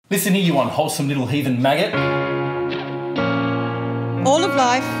Listen here, you unwholesome little heathen maggot. All of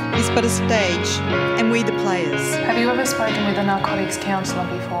life is but a stage, and we the players. Have you ever spoken with a narcotics counsellor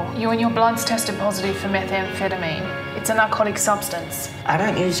before? You and your bloods tested positive for methamphetamine. It's a narcotic substance. I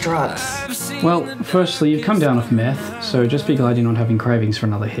don't use drugs. Well, firstly, you've come down off meth, so just be glad you're not having cravings for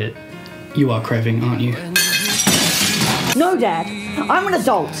another hit. You are craving, aren't you? No, Dad. I'm an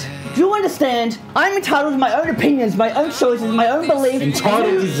adult. Do you understand? I'm entitled to my own opinions, my own choices, my own beliefs.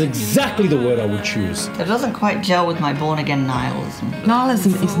 Entitled is exactly the word I would choose. It doesn't quite gel with my born-again nihilism.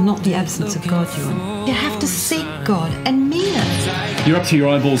 Nihilism is not the absence of God, Ewan. You have to seek God and mean it. You're up to your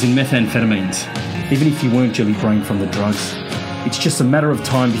eyeballs in methamphetamines. Even if you weren't jelly brain from the drugs, it's just a matter of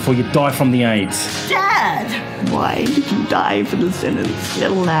time before you die from the AIDS. Dad! Why did you die for the sinners,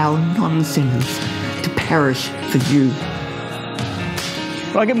 yet allow non-sinners to perish for you?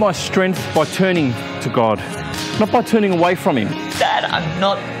 I get my strength by turning to God, not by turning away from Him. Dad, I'm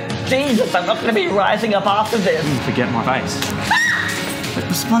not Jesus. I'm not going to be rising up after this. Forget my face. But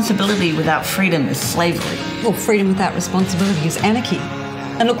responsibility without freedom is slavery. Well, freedom without responsibility is anarchy.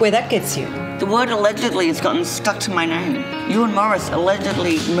 And look where that gets you. The word allegedly has gotten stuck to my name. Ewan Morris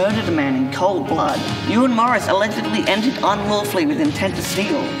allegedly murdered a man in cold blood. Ewan Morris allegedly entered unlawfully with intent to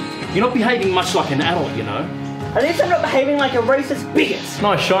steal. You're not behaving much like an adult, you know. At least I'm not behaving like a racist bigot.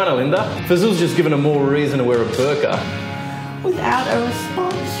 Nice shiner, Linda. Fazil's just given her more reason to wear a burqa. Without a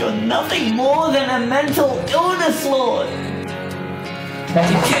response, you're nothing more than a mental illness, Lord. Without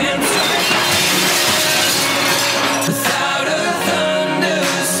a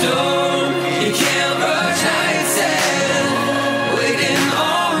thunderstorm, you can't rush nights and waiting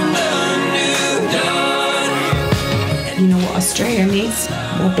on the new dawn. You know what Australia needs?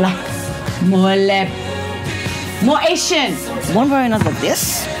 More black, more lab, more Asian. One way or another,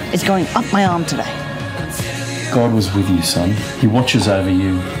 this is going up my arm today. God was with you, son. He watches over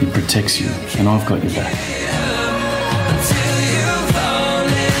you, He protects you, and I've got your back. Until you're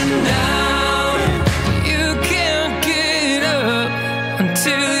falling down, you can't get up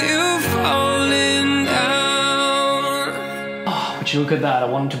until you're falling down. Oh, would you look at that? I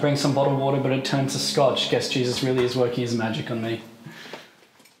wanted to bring some bottled water, but it turned to scotch. Guess Jesus really is working his magic on me.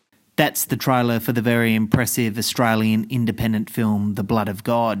 That's the trailer for the very impressive Australian independent film The Blood of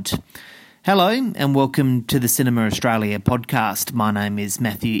God. Hello and welcome to the Cinema Australia podcast. My name is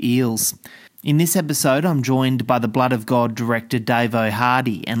Matthew Eales. In this episode I'm joined by The Blood of God director Dave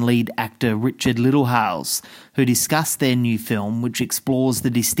O'Hardy and lead actor Richard Littlehales, who discuss their new film which explores the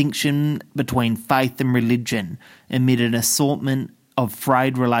distinction between faith and religion amid an assortment of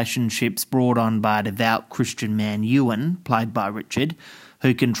frayed relationships brought on by a devout Christian man Ewan, played by Richard,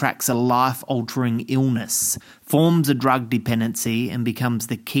 who contracts a life-altering illness, forms a drug dependency and becomes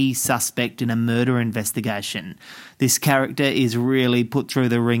the key suspect in a murder investigation. This character is really put through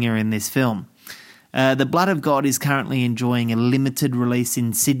the ringer in this film. The Blood of God is currently enjoying a limited release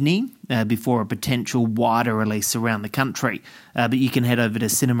in Sydney before a potential wider release around the country. But you can head over to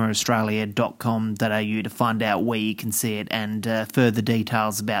cinemaaustralia.com.au to find out where you can see it and further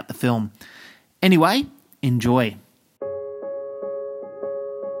details about the film. Anyway, enjoy.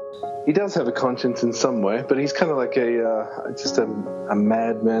 He does have a conscience in some way, but he's kind of like just a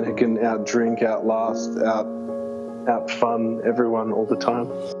madman who can out-drink, outlast, out-fun everyone all the time.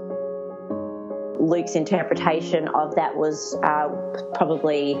 Luke's interpretation of that was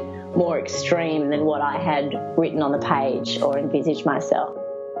probably more extreme than what I had written on the page or envisaged myself.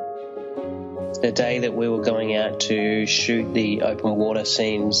 The day that we were going out to shoot the open water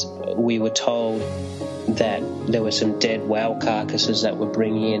scenes, we were told that there were some dead whale carcasses that were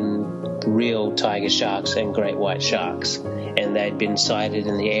bringing in real tiger sharks and great white sharks, and they'd been sighted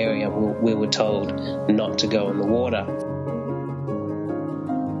in the area. We were told not to go in the water.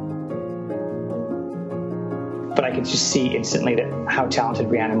 But I could just see instantly that how talented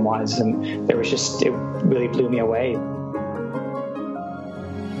Rhiannon was, and it really blew me away.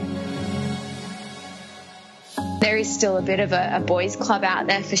 There is still a bit of a boys' club out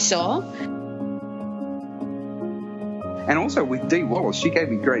there for sure. And also with Dee Wallace, she gave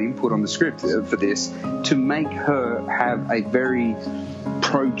me great input on the script for this to make her have a very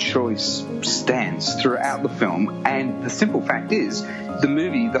pro-choice stance throughout the film. And the simple fact is, the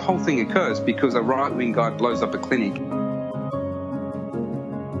movie, the whole thing occurs because a right-wing guy blows up a clinic.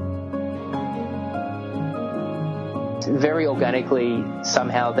 Very organically,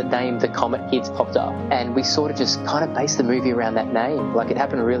 somehow the name The Comet Kids popped up, and we sort of just kind of based the movie around that name. Like, it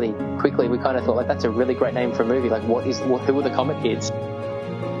happened really quickly. We kind of thought, like, that's a really great name for a movie. Like, who are the Comet Kids?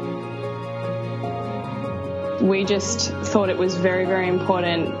 we just thought it was very, very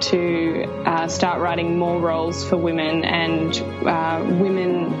important to start writing more roles for women, and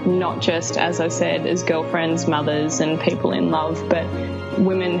women not just, as I said, as girlfriends, mothers and people in love, but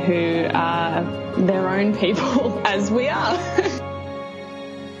women who are their own people, as we are.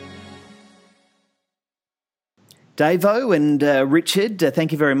 Davo and Richard,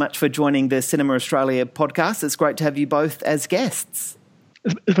 thank you very much for joining the Cinema Australia podcast. It's great to have you both as guests.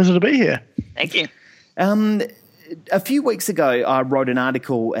 It's a pleasure to be here. Thank you. A few weeks ago, I wrote an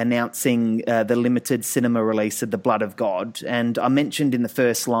article announcing the limited cinema release of The Blood of God, and I mentioned in the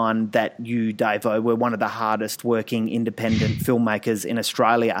first line that you, Davo, were one of the hardest working independent filmmakers in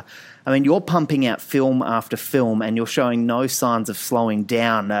Australia. I mean, you're pumping out film after film, and you're showing no signs of slowing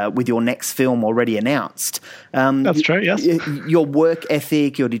down with your next film already announced. That's true, yes. Your work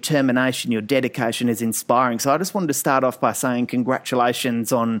ethic, your determination, your dedication is inspiring. So I just wanted to start off by saying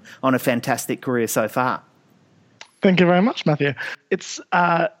congratulations on a fantastic career so far. Thank you very much, Matthew. It's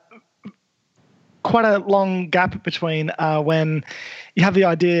quite a long gap between when you have the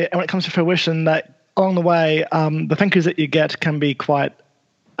idea and when it comes to fruition, that along the way, the thank yous that you get can be quite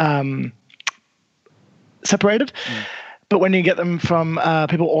separated. But when you get them from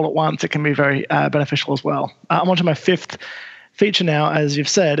people all at once, it can be very beneficial as well. I'm on to my fifth feature now, as you've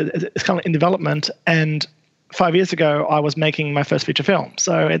said. It's kind of in development, and 5 years ago, I was making my first feature film.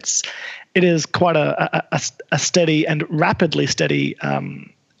 So it is quite a steady and rapidly steady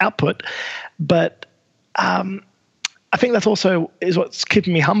output. But I think that's also is what's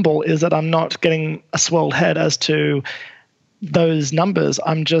keeping me humble, is that I'm not getting a swelled head as to those numbers.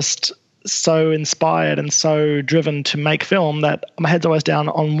 I'm just so inspired and so driven to make film that my head's always down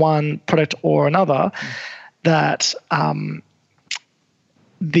on one product or another, that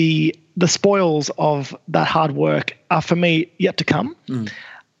the spoils of that hard work are, for me, yet to come,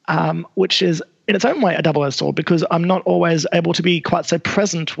 which is in its own way a double-edged sword, because I'm not always able to be quite so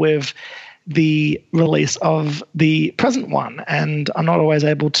present with the release of the present one, and I'm not always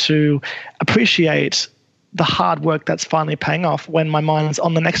able to appreciate the hard work that's finally paying off when my mind's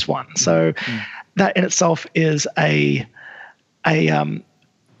on the next one. So that in itself is a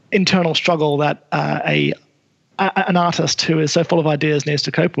internal struggle that an artist who is so full of ideas needs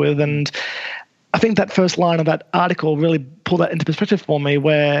to cope with. And I think that first line of that article really pulled that into perspective for me,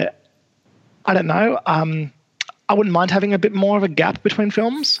 where, I don't know, I wouldn't mind having a bit more of a gap between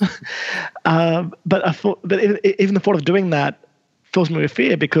films. But even the thought of doing that fills me with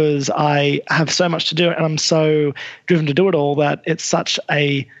fear, because I have so much to do and I'm so driven to do it all that it's such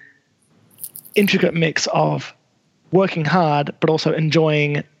a intricate mix of working hard but also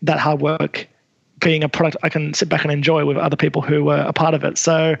enjoying that hard work being a product I can sit back and enjoy with other people who were a part of it.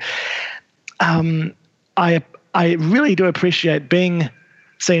 So I really do appreciate being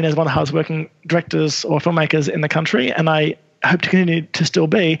seen as one of the hardest working directors or filmmakers in the country, and I hope to continue to still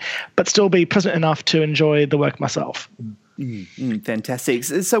be present enough to enjoy the work myself. Fantastic.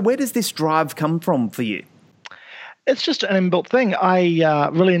 So where does this drive come from for you? It's just an inbuilt thing. I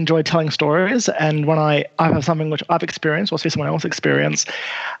really enjoy telling stories, and when I have something which I've experienced or see someone else experience,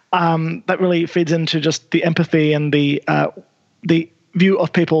 that really feeds into just the empathy and the view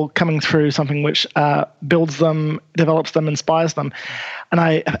of people coming through something which builds them, develops them, inspires them. And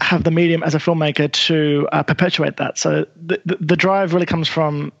I have the medium as a filmmaker to perpetuate that. So the drive really comes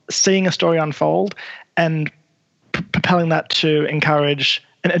from seeing a story unfold and propelling that to encourage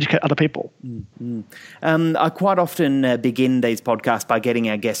and educate other people. I quite often begin these podcasts by getting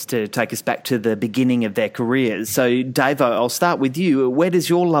our guests to take us back to the beginning of their careers. So, Davo, I'll start with you. Where does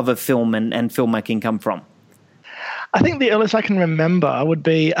your love of film and filmmaking come from? I think the earliest I can remember would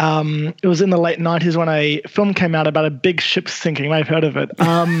be, it was in the late 90s when a film came out about a big ship sinking. You may have heard of it.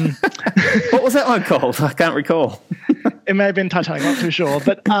 What was that one called? I can't recall. It may have been Titanic, not too sure.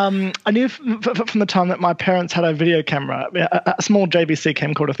 But I knew from the time that my parents had a video camera, a small JVC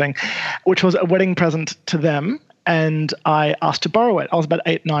camcorder thing, which was a wedding present to them, and I asked to borrow it. I was about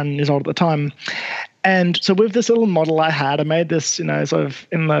 8, 9 years old at the time. And so with this little model I had, I made this, sort of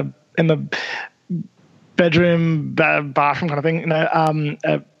in the bedroom, bathroom kind of thing,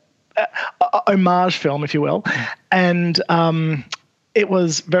 homage film, if you will. And it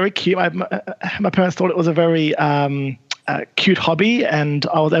was very cute. My parents thought it was a very cute hobby, and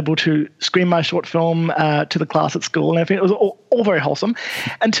I was able to screen my short film to the class at school and everything. It was all very wholesome,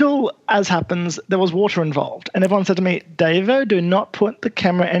 until, as happens, there was water involved. And everyone said to me, Davo, do not put the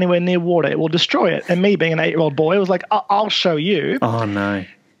camera anywhere near water. It will destroy it. And me, being an 8-year-old boy, was like, I'll show you. Oh, no.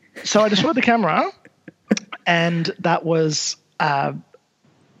 So I destroyed the camera, and that was... I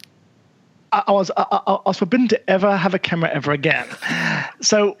was forbidden to ever have a camera ever again.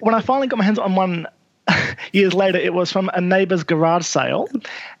 So when I finally got my hands on one years later, it was from a neighbour's garage sale,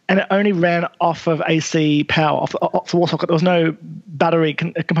 and it only ran off of AC power, off the wall socket. There was no battery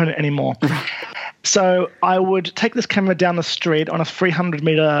component anymore. So I would take this camera down the street on a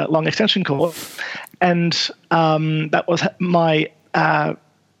 300-metre long extension cord, and that was my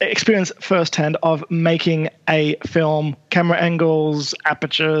experience firsthand of making a film, camera angles,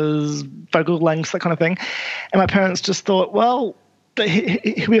 apertures, focal lengths, that kind of thing. And my parents just thought, well, he'll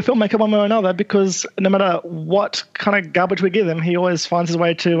be a filmmaker one way or another, because no matter what kind of garbage we give him, he always finds his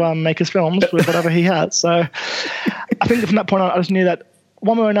way to make his films with whatever he has. So I think from that point on, I just knew that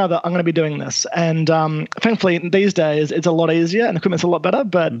one way or another, I'm going to be doing this. And thankfully, these days, it's a lot easier and the equipment's a lot better.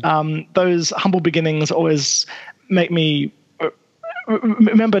 But those humble beginnings always make me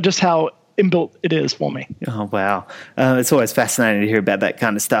remember just how inbuilt it is for me. Oh, wow. It's always fascinating to hear about that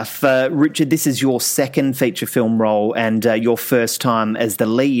kind of stuff. Richard, this is your second feature film role and your first time as the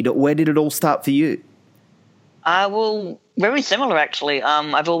lead. Where did it all start for you? Well, very similar, actually.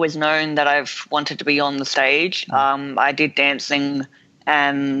 I've always known that I've wanted to be on the stage. I did dancing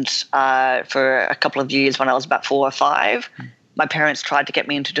and for a couple of years when I was about 4 or 5. My parents tried to get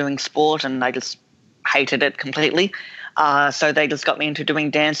me into doing sport and I just hated it completely. So they just got me into doing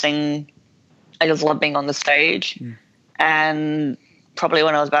dancing. I just loved being on the stage. And probably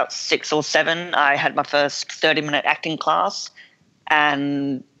when I was about 6 or 7, I had my first 30-minute acting class.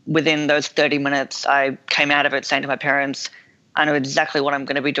 And within those 30 minutes, I came out of it saying to my parents, I know exactly what I'm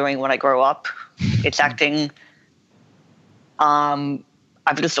going to be doing when I grow up. It's acting. I've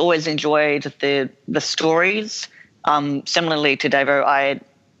just always enjoyed the stories. Similarly to Davo,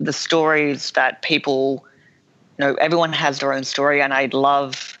 the stories that people, everyone has their own story, and I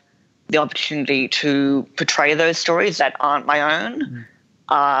love the opportunity to portray those stories that aren't my own.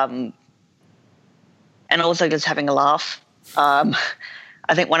 And also just having a laugh. I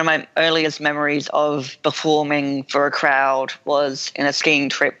think one of my earliest memories of performing for a crowd was in a skiing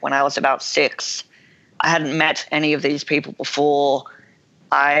trip when I was about 6. I hadn't met any of these people before.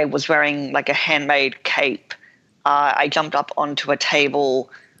 I was wearing like a handmade cape. I jumped up onto a table,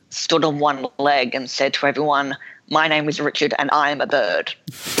 stood on one leg and said to everyone, my name is Richard and I am a bird.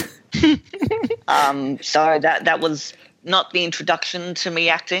 So that was not the introduction to me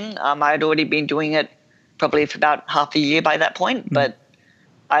acting. I had already been doing it probably for about half a year by that point, but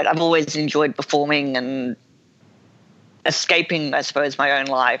I've always enjoyed performing and escaping, I suppose, my own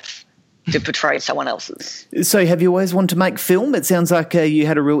life to portray someone else's. So have you always wanted to make film? It sounds like you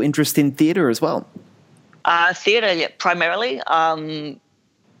had a real interest in theatre as well. Theatre, yeah, primarily,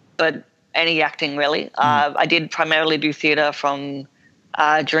 but any acting really. I did primarily do theatre from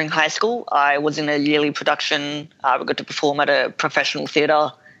during high school. I was in a yearly production. We got to perform at a professional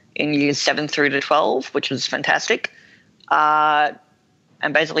theatre in years 7 through to 12, which was fantastic.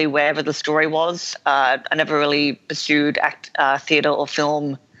 And basically wherever the story was, I never really pursued theatre or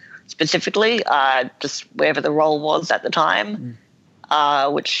film specifically, just wherever the role was at the time,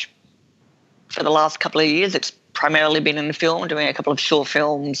 which for the last couple of years it's primarily been in the film, doing a couple of short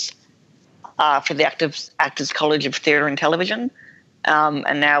films for the Actors College of Theatre and Television,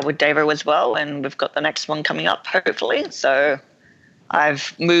 and now with Davo as well, and we've got the next one coming up hopefully. So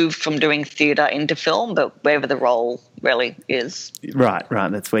I've moved from doing theatre into film, but wherever the role really is. Right,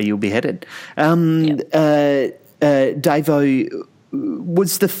 that's where you'll be headed. Davo,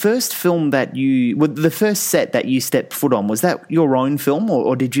 was the first film the first set that you stepped foot on, was that your own film,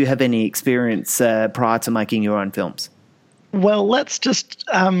 or did you have any experience prior to making your own films? Well, let's just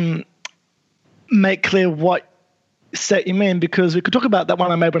make clear what set you mean, because we could talk about that one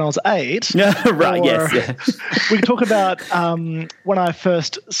I made when I was 8. Right, yes. Yeah. We could talk about when I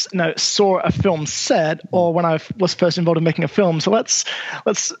first saw a film set, or when I was first involved in making a film. So let's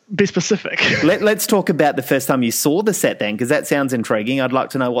be specific. Let's talk about the first time you saw the set then, because that sounds intriguing. I'd like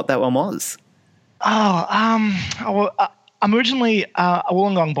to know what that one was. I'm originally a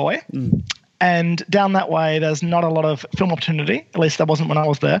Wollongong boy. And down that way, there's not a lot of film opportunity. At least there wasn't when I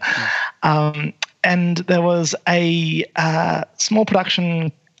was there. And there was a small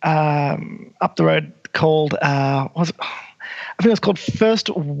production up the road called, I think it was called First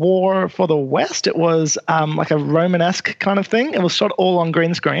War for the West. It was like a Romanesque kind of thing. It was shot all on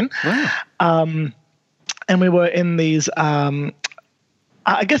green screen. Wow. And we were in these, I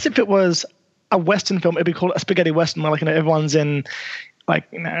guess if it was a Western film, it'd be called a spaghetti Western, where everyone's in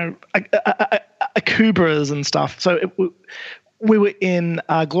Kubras and stuff. So we were in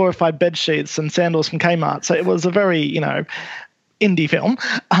glorified bed sheets and sandals from Kmart. So it was a very, indie film.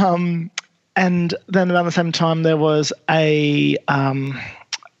 And then around the same time, there was a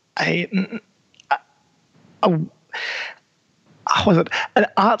was it an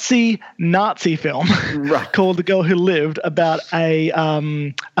artsy Nazi film called The Girl Who Lived, about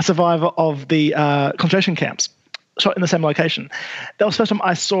a survivor of the concentration camps, shot in the same location. That was the first time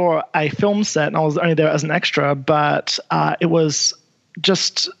I saw a film set, and I was only there as an extra, but it was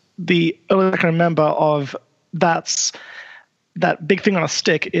just the earliest I can remember of that big thing on a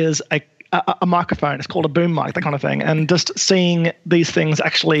stick is a microphone. It's called a boom mic, that kind of thing, and just seeing these things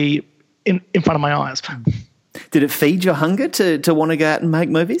actually in front of my eyes. Did it feed your hunger to want to go out and make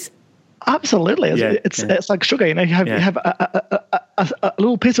movies? Absolutely. It's like sugar. You have a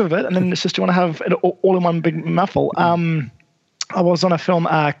little piece of it, and then it's just you want to have it all in one big mouthful. I was on a film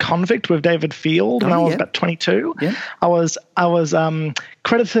Convict with David Field when I was about 22. Yeah. I was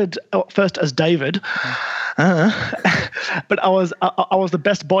credited first as David, but I was the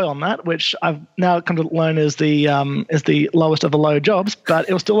best boy on that, which I've now come to learn is the lowest of the low jobs. But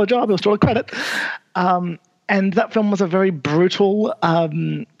it was still a job. It was still a credit. And that film was a very brutal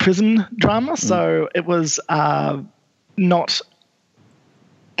prison drama, so it was not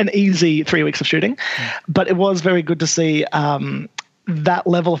an easy 3 weeks of shooting, but it was very good to see that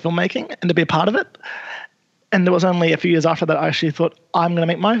level of filmmaking and to be a part of it. And there was only a few years after that I actually thought, I'm going to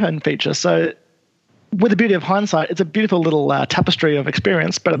make my own feature. So with the beauty of hindsight, it's a beautiful little tapestry of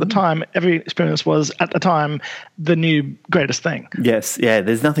experience, but at the time, every experience was, at the time, the new greatest thing. Yes, yeah,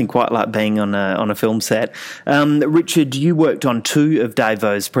 there's nothing quite like being on a film set. Richard, you worked on 2 of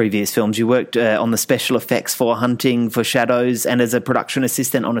Davo's previous films. You worked on the special effects for Hunting for Shadows and as a production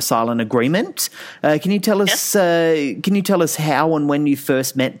assistant on A Silent Agreement. Can you tell us how and when you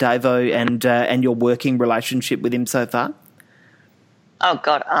first met Davo and your working relationship with him so far? Oh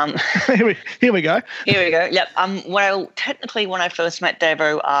God. Here we go. Yep. Well, technically, when I first met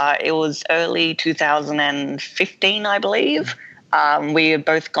Davo, it was early 2015, I believe. We had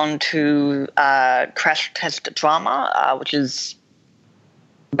both gone to Crash Test Drama, which is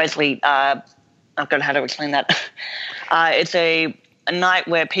basically I've got how to explain that. It's a night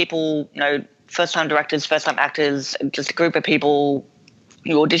where people, first-time directors, first-time actors, just a group of people.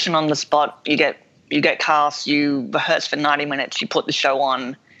 You audition on the spot. You get cast, you rehearse for 90 minutes, you put the show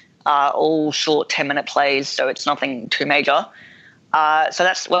on, all short 10-minute plays, so it's nothing too major. So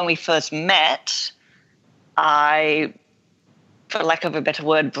that's when we first met. I, for lack of a better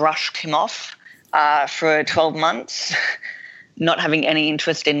word, brushed him off for 12 months, not having any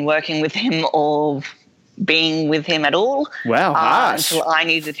interest in working with him or being with him at all. Wow, harsh. Until I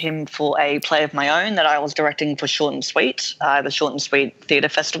needed him for a play of my own that I was directing for Short and Sweet, the Short and Sweet Theatre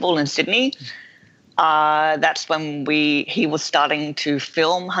Festival in Sydney. That's when he was starting to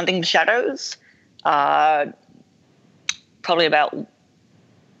film Hunting for Shadows, probably about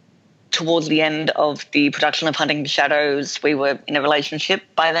towards the end of the production of Hunting for Shadows. We were in a relationship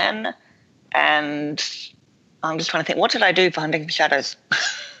by then, and I'm just trying to think, what did I do for Hunting for Shadows?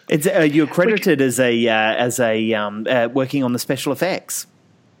 It's you're credited as working on the special effects.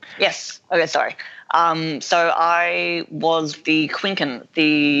 Yes. Okay. Sorry. So I was the Quinken,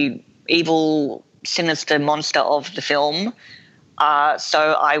 the evil, sinister monster of the film.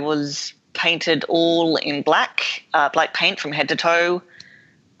 So I was painted all in black paint from head to toe,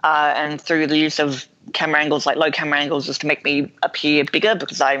 and through the use of camera angles, like low camera angles, just to make me appear bigger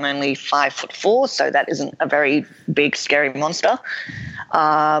because I'm only 5'4", so that isn't a very big, scary monster.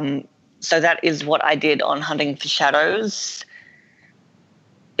 So that is what I did on Hunting for Shadows.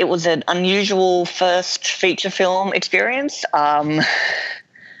 It was an unusual first feature film experience.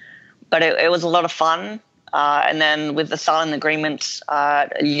 But it was a lot of fun. And then with the Silent Agreement, a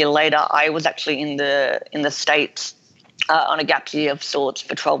year later, I was actually in the States on a gap year of sorts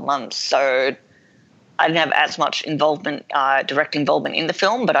for 12 months. So I didn't have as much involvement, direct involvement in the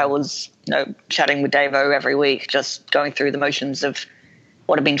film, but I was, chatting with Davo every week, just going through the motions of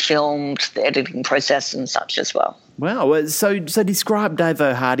what had been filmed, the editing process and such as well. Wow. So describe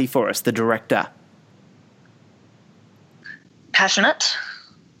Davo Hardy for us, the director. Passionate.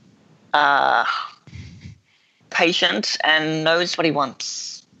 Patient and knows what he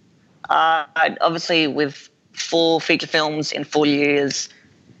wants. Obviously, with 4 feature films in 4 years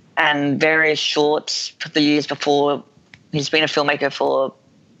and various shorts for the years before, he's been a filmmaker for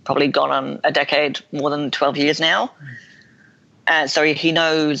probably gone on a decade, more than 12 years now. And so he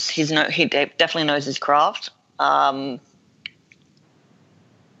definitely knows his craft. But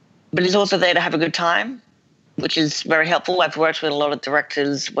he's also there to have a good time, which is very helpful. I've worked with a lot of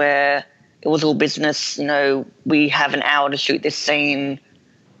directors where it was all business. We have an hour to shoot this scene.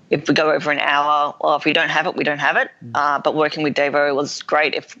 If we go over an hour, or if we don't have it, we don't have it. But working with Davo was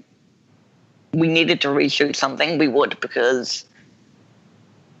great. If we needed to reshoot something, we would, because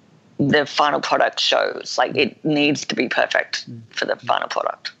the final product shows. Like, it needs to be perfect for the final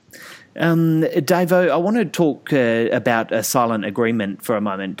product. Davo, I want to talk about A Silent Agreement for a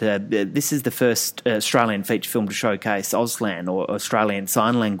moment. This is the first Australian feature film to showcase Auslan, or Australian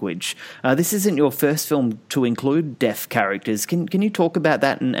Sign Language. This isn't your first film to include deaf characters. Can you talk about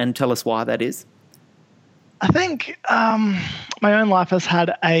that and tell us why that is? I think my own life has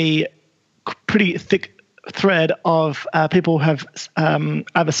had a pretty thick thread of people who have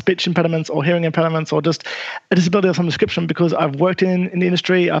either speech impediments or hearing impediments or just a disability of some description, because I've worked in the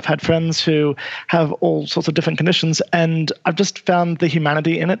industry. I've had friends who have all sorts of different conditions, and I've just found the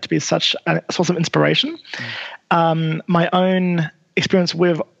humanity in it to be such a source of inspiration. My own experience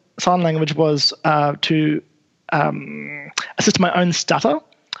with sign language was to assist my own stutter,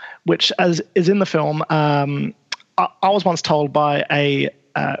 which, as is in the film, I was once told by a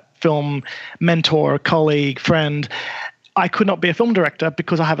film mentor, colleague, friend, I could not be a film director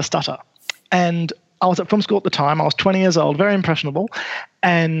because I have a stutter. And I was at film school at the time. I was 20 years old, very impressionable,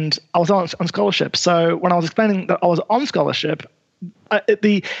 and I was on scholarship. So when I was explaining that I was on scholarship,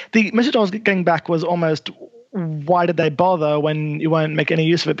 the message I was getting back was almost, why did they bother when you won't make any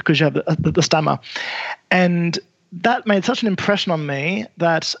use of it because you have the stammer? And that made such an impression on me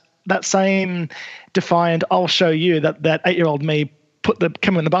that same defiant, I'll show you, that 8-year-old me put the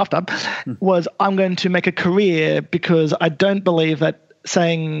camera in the bathtub, was, I'm going to make a career, because I don't believe that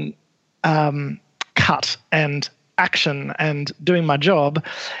saying cut and action and doing my job,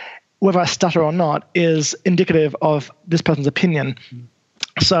 whether I stutter or not, is indicative of this person's opinion.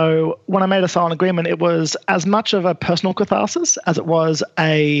 So when I made A Silent Agreement, it was as much of a personal catharsis as it was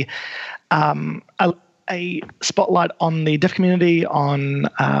a spotlight on the deaf community, on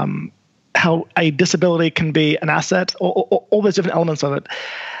how a disability can be an asset, or all those different elements of it.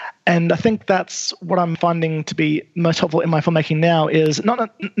 And I think that's what I'm finding to be most helpful in my filmmaking now, is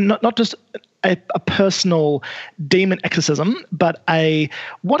not just a personal demon exorcism, but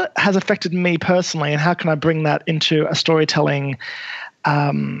what has affected me personally, and how can I bring that into a storytelling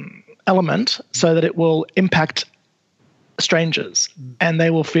element so that it will impact strangers and they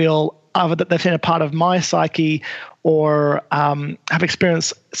will feel either that they've seen a part of my psyche or have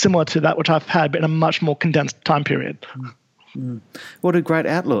experience similar to that which I've had, but in a much more condensed time period. What a great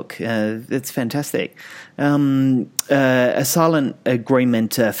outlook. It's fantastic. A Silent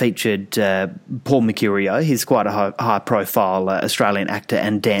Agreement featured Paul Mercurio. He's quite a high-profile Australian actor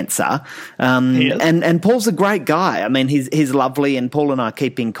and dancer. He is. And Paul's a great guy. I mean, he's lovely, and Paul and I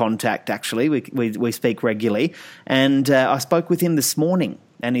keep in contact, actually. We speak regularly. And I spoke with him this morning,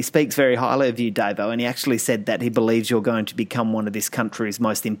 and he speaks very highly of you, Davo, and he actually said that he believes you're going to become one of this country's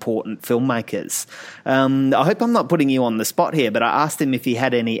most important filmmakers. I hope I'm not putting you on the spot here, but I asked him if he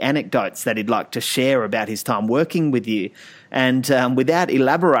had any anecdotes that he'd like to share about his time working with you. And without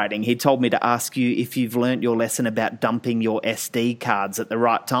elaborating, he told me to ask you if you've learnt your lesson about dumping your SD cards at the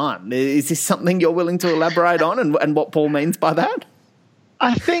right time. Is this something you're willing to elaborate on, and what Paul means by that?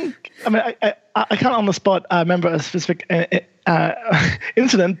 I think, I can't on the spot remember a specific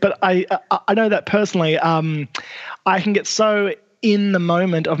incident, but I know that personally I can get so in the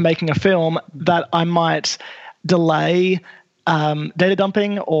moment of making a film that I might delay data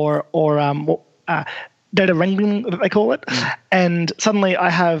dumping or data wrangling, that they call it, and suddenly I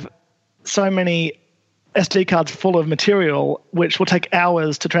have so many SD cards full of material which will take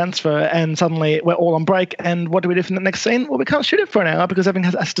hours to transfer, and suddenly we're all on break, and what do we do for the next scene? Well, we can't shoot it for an hour because everything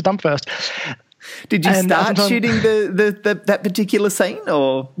has to dump first. Did you start shooting that particular scene,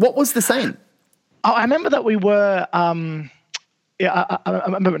 or what was the scene? I remember that we were I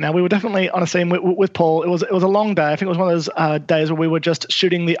remember it now. We were definitely on a scene with Paul. It was a long day. I think it was one of those days where we were just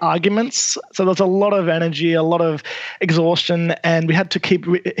shooting the arguments. So there was a lot of energy, a lot of exhaustion, and we had to keep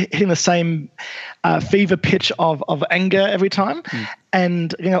hitting the same fever pitch of anger every time.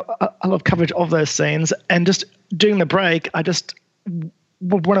 And a lot of coverage of those scenes. And just during the break, I just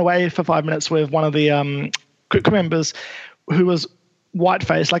went away for 5 minutes with one of the crew members who was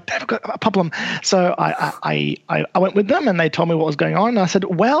white-faced, like, they've got a problem. So I went with them, and they told me what was going on. And I said,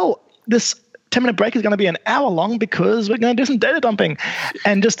 well, this 10-minute break is going to be an hour long because we're going to do some data dumping.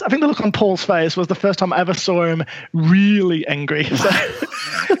 And I think the look on Paul's face was the first time I ever saw him really angry. So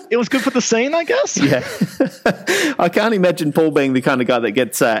it was good for the scene, I guess. Yeah. I can't imagine Paul being the kind of guy that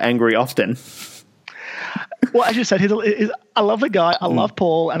gets angry often. Well, as you said, he's a lovely guy. I love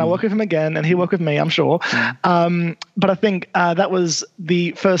Paul, and I work with him again, and he worked with me, I'm sure. But I think that was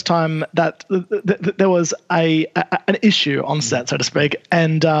the first time that there was an issue on set, so to speak,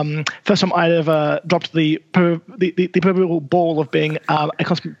 and first time I'd ever dropped the proverbial ball of being a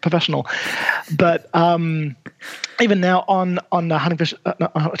consummate professional. But even now on Hunting for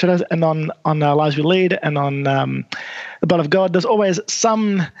Shadows and on Lives We Lead and on The Blood of God, there's always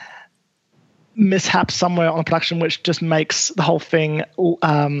some mishap somewhere on production which just makes the whole thing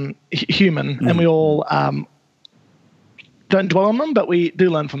human, and we all don't dwell on them, but we do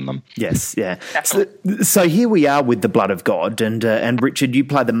learn from them. Yes, yeah. So here we are with The Blood of God, and Richard, you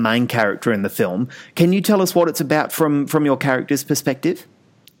play the main character in the film. Can you tell us what it's about from your character's perspective?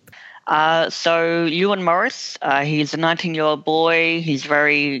 So Ewan Morris, he's a 19-year-old boy. He's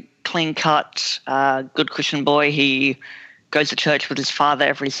very clean-cut, good Christian boy. He goes to church with his father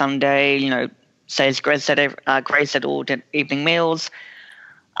every Sunday, says grace at all evening meals.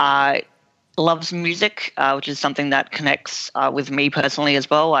 Loves music, which is something that connects with me personally as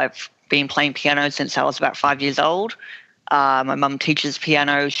well. I've been playing piano since I was about 5 years old. My mum teaches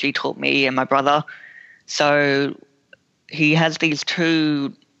piano. She taught me and my brother. So he has these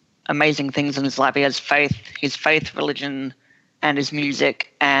two amazing things in his life. He has his faith, religion, and his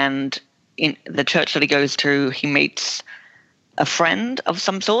music. And in the church that he goes to, he meets a friend of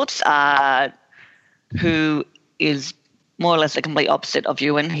some sorts who is more or less the complete opposite of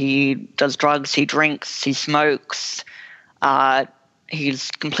Ewan. He does drugs, he drinks, he smokes.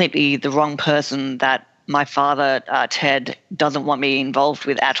 He's completely the wrong person that my father, Ted, doesn't want me involved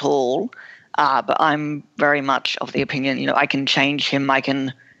with at all. But I'm very much of the opinion, I can change him, I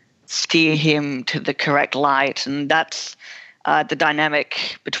can steer him to the correct light. And that's the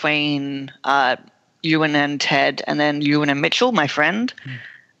dynamic between Ewan and Ted, and then Ewan and Mitchell, my friend,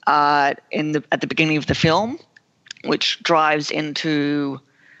 at the beginning of the film, which drives into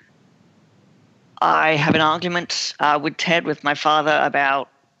I have an argument with Ted, with my father, about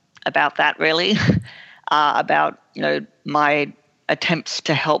that really, about my attempts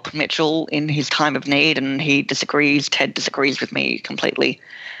to help Mitchell in his time of need, and he disagrees. Ted disagrees with me completely.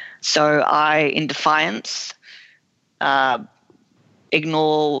 So I, in defiance,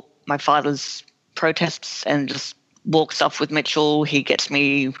 ignore my father's protests and just walks off with Mitchell. He gets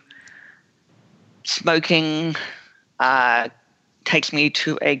me smoking, takes me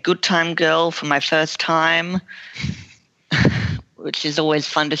to a Good Time Girl for my first time, which is always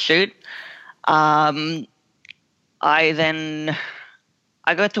fun to shoot. I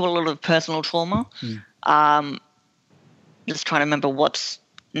go through a lot of personal trauma. Just trying to remember what's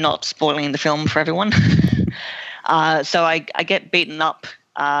not spoiling the film for everyone. So I get beaten up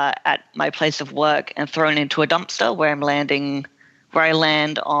at my place of work and thrown into a dumpster where I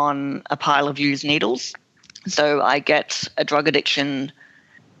land on a pile of used needles. So I get a drug addiction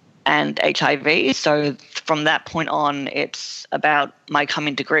and HIV. So from that point on, it's about my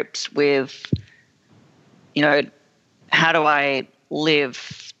coming to grips with, how do I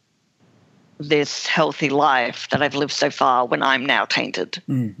live this healthy life that I've lived so far when I'm now tainted?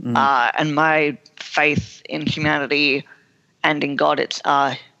 And my faith in humanity and in God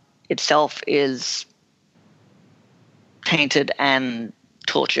itself is tainted and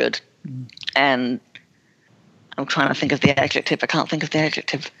tortured. And I'm trying to think of the adjective. I can't think of the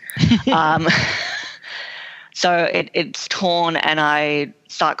adjective. So it's torn, and I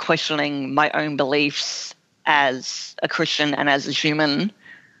start questioning my own beliefs as a Christian and as a human.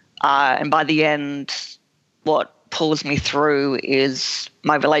 And by the end, what pulls me through is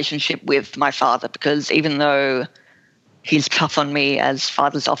my relationship with my father, because even though he's tough on me, as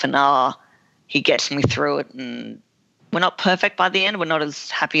fathers often are, he gets me through it. And we're not perfect by the end. We're not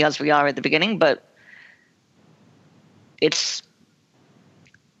as happy as we are at the beginning, but it's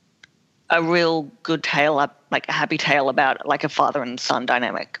a real good tale, like a happy tale about like a father and son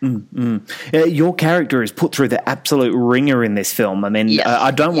dynamic. Your character is put through the absolute ringer in this film. I mean, yes.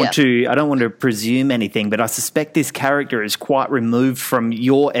 I don't want to presume anything, but I suspect this character is quite removed from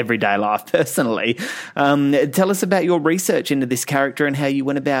your everyday life personally. Tell us about your research into this character and how you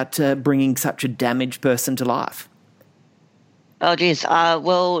went about bringing such a damaged person to life. Oh, geez.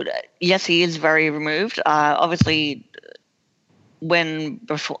 Well, yes, he is very removed. Obviously, when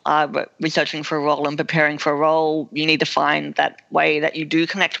researching for a role and preparing for a role, you need to find that way that you do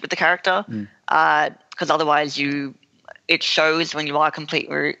connect with the character, because otherwise it shows when you are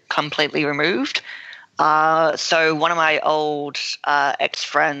completely removed. So one of my old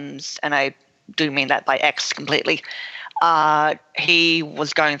ex-friends, and I do mean that by ex completely, he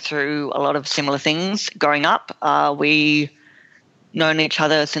was going through a lot of similar things growing up. We known each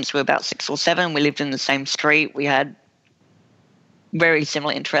other since we were about 6 or 7. We lived in the same street. We had very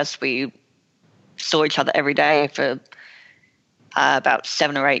similar interests. We saw each other every day for about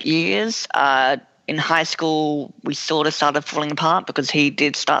 7 or 8 years. In high school, we sort of started falling apart because he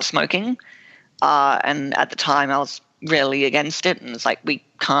did start smoking. And at the time, I was really against it. And it's like, we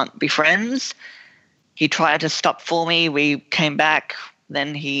can't be friends. He tried to stop for me. We came back.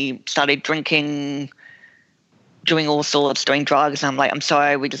 Then he started drinking, doing all sorts, doing drugs. And I'm like, I'm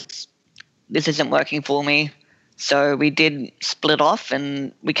sorry, this isn't working for me. So we did split off,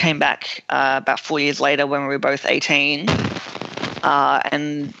 and we came back about 4 years later when we were both 18.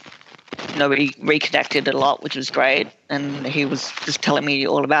 And we reconnected a lot, which was great. And he was just telling me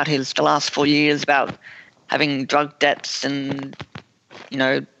all about the last 4 years, about having drug debts and,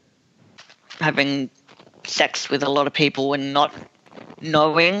 having sex with a lot of people and not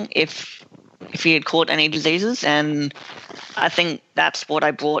knowing if he had caught any diseases. And I think that's what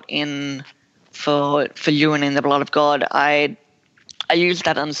I brought in for Ewan in The Blood of God. I used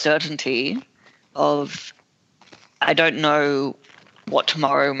that uncertainty of, I don't know what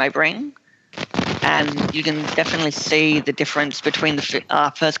tomorrow may bring. And you can definitely see the difference between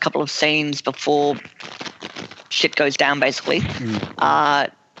the first couple of scenes before shit goes down, basically.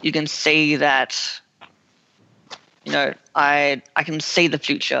 You can see that, I can see the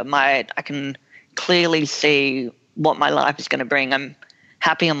future. I can clearly see what my life is going to bring. I'm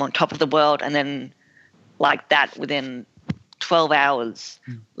happy I'm on top of the world, and then like that, within 12 hours,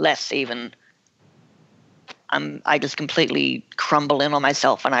 less even, I just completely crumble in on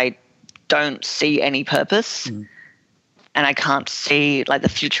myself, and I don't see any purpose, and I can't see, like, the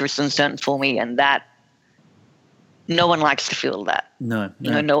future is uncertain for me, and that no one likes to feel that. No.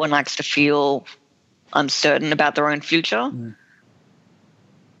 No one likes to feel uncertain about their own future.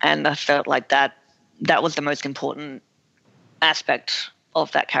 And I felt like that was the most important aspect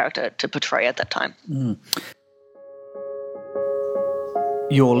of that character to portray at that time.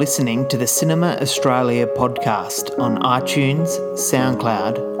 You're listening to the Cinema Australia podcast on iTunes,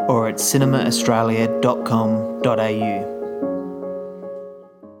 SoundCloud, or at cinemaaustralia.com.au.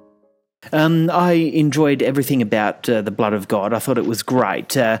 I enjoyed everything about The Blood of God. I thought it was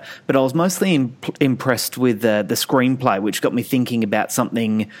great, but I was mostly impressed with the screenplay, which got me thinking about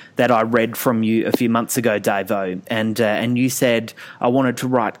something that I read from you a few months ago, Davo. And you said, I wanted to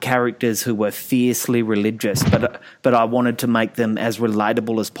write characters who were fiercely religious, but I wanted to make them as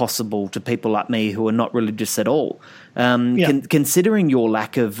relatable as possible to people like me who are not religious at all. Considering your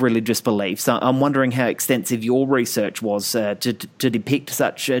lack of religious beliefs, I'm wondering how extensive your research was to depict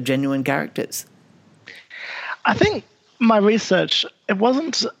such genuine characters. I think my research, it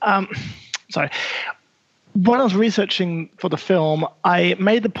wasn't, when I was researching for the film, I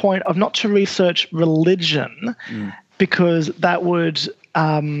made the point of not to research religion because that would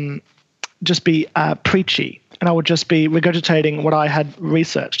just be preachy. And I would just be regurgitating what I had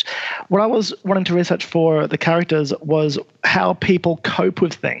researched. What I was wanting to research for the characters was how people cope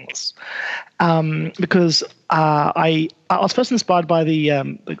with things, because I was first inspired by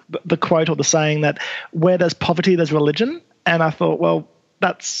the quote or the saying that where there's poverty, there's religion. And I thought, well,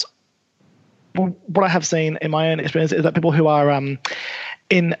 that's what I have seen in my own experience is that people who are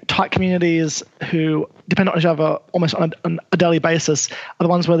in tight communities who depend on each other almost on a daily basis are the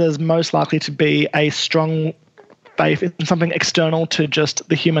ones where there's most likely to be a strong faith in something external to just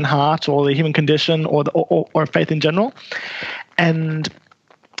the human heart or the human condition or faith in general. And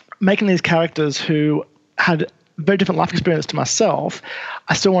making these characters who had very different life experience to myself,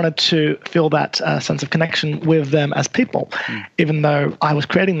 I still wanted to feel that sense of connection with them as people, even though I was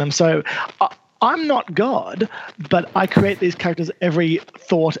creating them. So I'm not God, but I create these characters every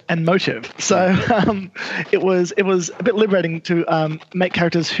thought and motive. So it was a bit liberating to make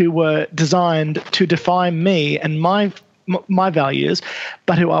characters who were designed to defy me and my values,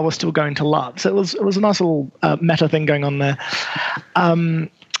 but who I was still going to love. So it was a nice little meta thing going on there.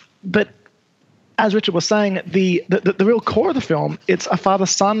 But as Richard was saying, the real core of the film, it's a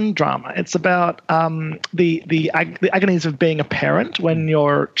father-son drama. It's about the agonies of being a parent when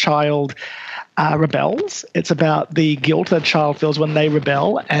your child rebels. It's about the guilt that a child feels when they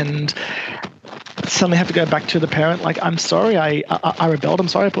rebel and suddenly have to go back to the parent like, I'm sorry, I rebelled. I'm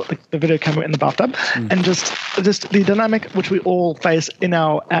sorry I put the video camera in the bathtub. And just the dynamic which we all face in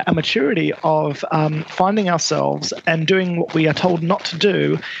our maturity of finding ourselves and doing what we are told not to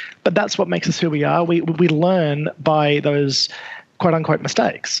do. But that's what makes us who we are. We learn by those quote-unquote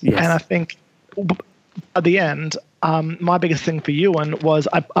mistakes. Yes. And I think at the end, my biggest thing for Ewan was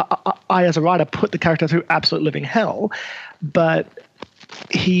I, as a writer, put the character through absolute living hell, but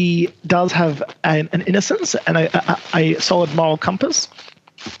he does have an innocence and a solid moral compass.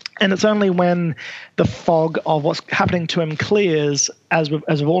 And it's only when the fog of what's happening to him clears, as with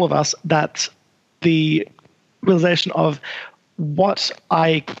all of us, that the realization of what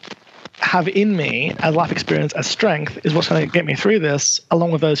I have in me as life experience, as strength, is what's going to get me through this,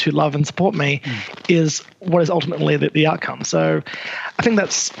 along with those who love and support me, is what is ultimately the outcome. So I think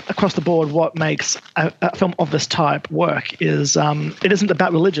that's across the board what makes a film of this type work is it isn't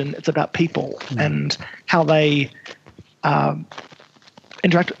about religion, it's about people and how they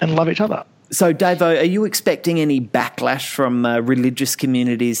interact and love each other. So, Davo, are you expecting any backlash from religious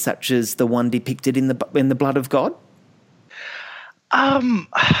communities such as the one depicted in the Blood of God?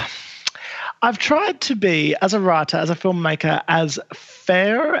 I've tried to be, as a writer, as a filmmaker, as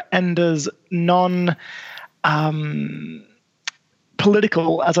fair and as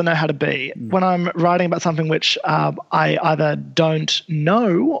political as I know how to be. When I'm writing about something which I either don't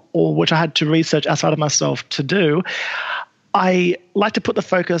know or which I had to research outside of myself to do, I like to put the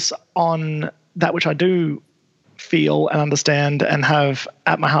focus on that which I do feel and understand and have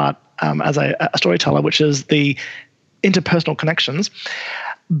at my heart as a storyteller, which is the interpersonal connections.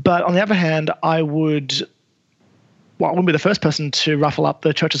 But on the other hand, I wouldn't be the first person to ruffle up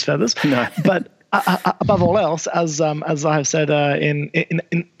the church's feathers. No. But above all else, as I have said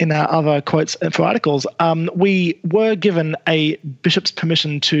in our other quotes for articles, we were given a bishop's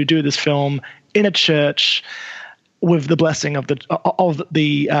permission to do this film in a church with the blessing of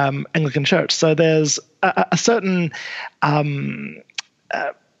the Anglican Church. So there's a certain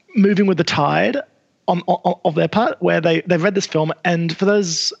moving with the tide of their part, where they've read this film, and for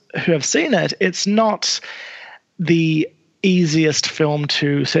those who have seen it, it's not the easiest film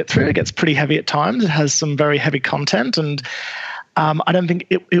to sit through. It gets pretty heavy at times. It has some very heavy content, and I don't think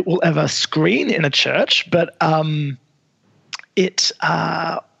it will ever screen in a church, but it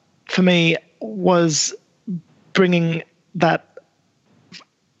for me was bringing that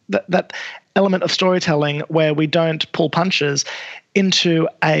element of storytelling where we don't pull punches into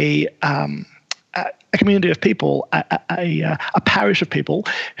a community of people, a parish of people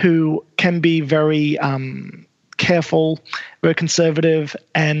who can be very careful, very conservative,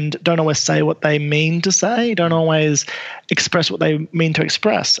 and don't always say what they mean to say, don't always express what they mean to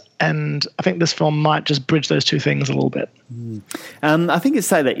express. And I think this film might just bridge those two things a little bit. I think it's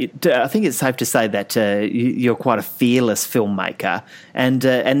safe to say that you're quite a fearless filmmaker,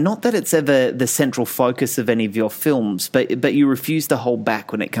 and not that it's ever the central focus of any of your films, but you refuse to hold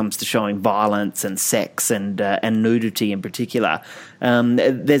back when it comes to showing violence and sex and nudity in particular.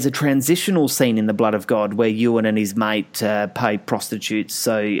 There's a transitional scene in The Blood of God where Ewan and his mate pay prostitutes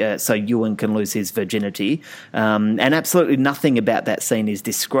so Ewan can lose his virginity, and absolutely nothing about that scene is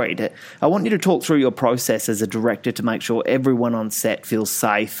discreet. I want you to talk through your process as a director to make sure everyone on set feels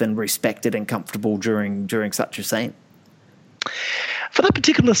safe and respected and comfortable during such a scene. For that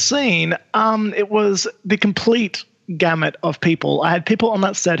particular scene, it was the complete gamut of people. I had people on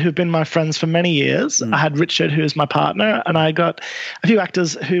that set who've been my friends for many years. I had Richard, who is my partner, and I got a few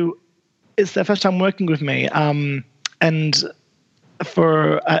actors who it's their first time working with me. And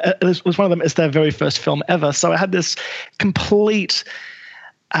for it was one of them, it's their very first film ever. So I had this complete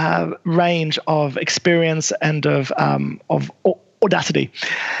range of experience and of audacity.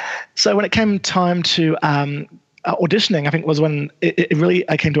 So when it came time to auditioning, I think was when it really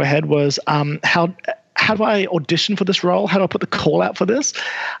came to a head was how do I audition for this role? How do I put the call out for this?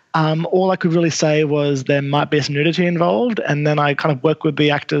 All I could really say was there might be some nudity involved, and then I kind of work with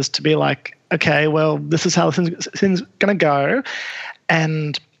the actors to be like, okay, well, this is how the thing's going to go.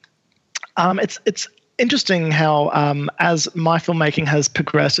 And it's interesting how as my filmmaking has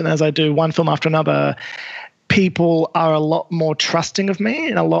progressed and as I do one film after another, people are a lot more trusting of me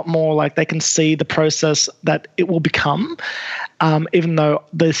and a lot more like they can see the process that it will become. Even though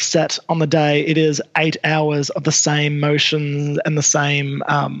the set on the day, it is 8 hours of the same motions and the same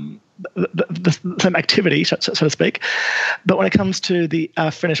the same activity, so to speak. But when it comes to the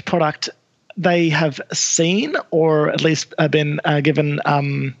finished product, they have seen or at least been given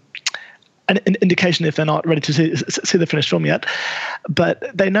an indication if they're not ready to see the finished film yet.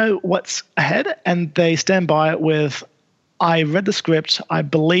 But they know what's ahead and they stand by it with, I read the script, I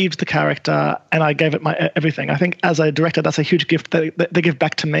believed the character, and I gave it my everything. I think as a director, that's a huge gift that they give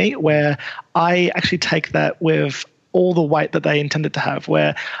back to me, where I actually take that with all the weight that they intended to have,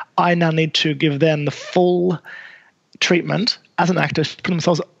 where I now need to give them the full treatment as an actor, put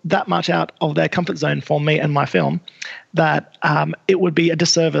themselves that much out of their comfort zone for me and my film, that it would be a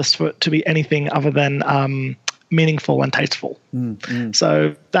disservice for it to be anything other than meaningful and tasteful.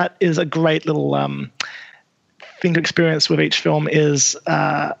 So that is a great little thing to experience with each film is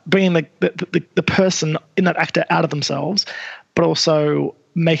bringing the person in that actor out of themselves, but also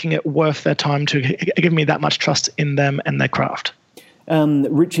making it worth their time to give me that much trust in them and their craft.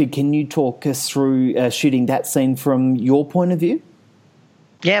 Richard, can you talk us through shooting that scene from your point of view?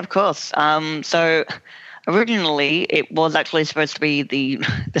 Yeah, of course. So originally it was actually supposed to be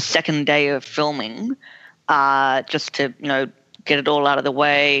the second day of filming, just to, get it all out of the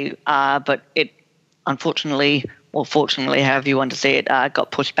way. But it unfortunately, or fortunately, however you want to see it,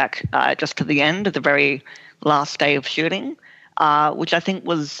 got pushed back just to the end of the very last day of shooting, which I think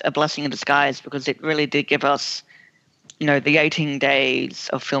was a blessing in disguise because it really did give us, the 18 days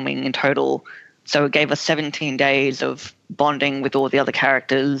of filming in total. So it gave us 17 days of bonding with all the other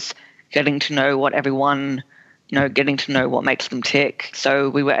characters, getting to know what everyone, getting to know what makes them tick.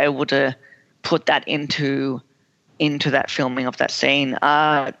 So we were able to put that into that filming of that scene.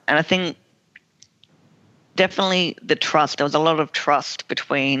 And I think definitely the trust, there was a lot of trust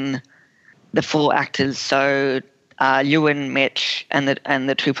between the four actors. So Ewan, Mitch, and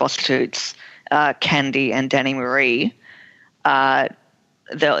the two prostitutes, Candy and Danny Marie. There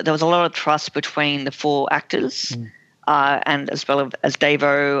was a lot of trust between the four actors, and as well as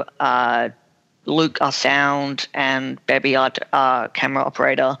Davo, Luke, our sound, and Bebby, our camera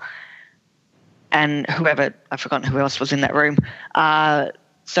operator, and whoever, I've forgotten who else was in that room.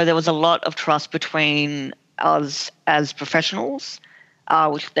 So there was a lot of trust between us as professionals,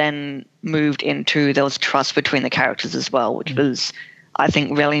 which then moved into there was trust between the characters as well, which was, I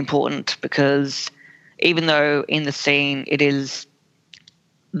think, really important because even though in the scene it is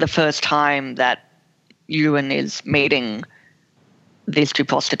the first time that Ewan is meeting these two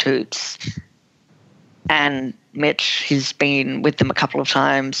prostitutes and Mitch, he's been with them a couple of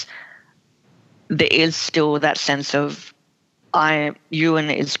times, there is still that sense of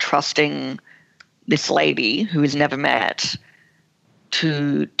Ewan is trusting this lady who he's never met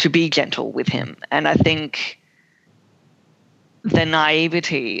to be gentle with him. And I think the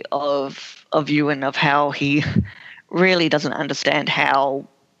naivety of Ewan, of how he really doesn't understand how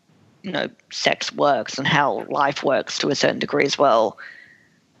sex works and how life works to a certain degree as well.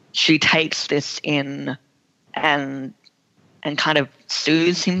 She takes this in and kind of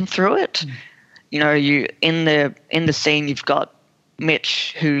soothes him through it. You in the scene you've got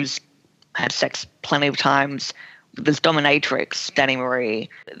Mitch, who's had sex plenty of times. There's dominatrix Danny Marie.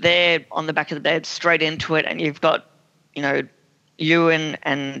 They're on the back of the bed, straight into it, and you've got Ewan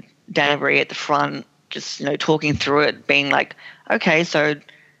and Danny Marie at the front, just talking through it, being like, okay, so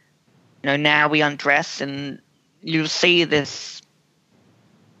now we undress, and you see this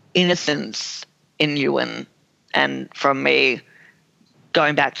innocence in Ewan, and from me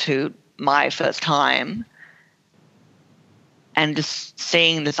going back to my first time and just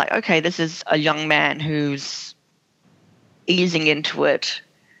seeing this, like, okay, this is a young man who's easing into it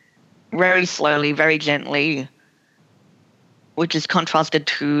very slowly, very gently, which is contrasted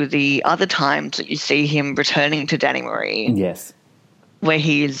to the other times that you see him returning to Danny Marie. Yes. Where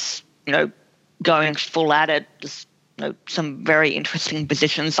he's, going full at it, just, some very interesting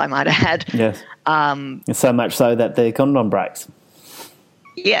positions, I might add. Yes. So much so that the condom breaks.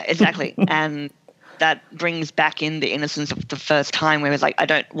 Yeah, exactly. And that brings back in the innocence of the first time where it's like,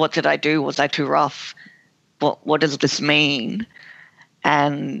 what did I do? Was I too rough? What does this mean?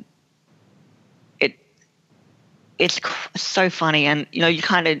 And it's so funny. And,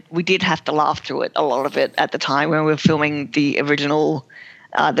 we did have to laugh through it, a lot of it at the time when we were filming the original,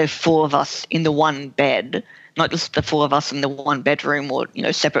 the four of us in the one bed, not just the four of us in the one bedroom or,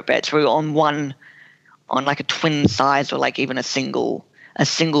 separate beds. We were on like a twin size or like even a single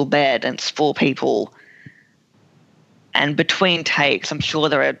bed, and it's four people. And between takes, I'm sure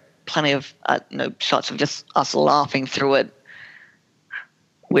there are plenty of shots of just us laughing through it,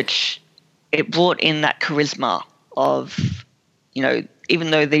 which it brought in that charisma of,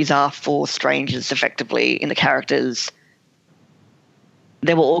 even though these are four strangers effectively in the characters,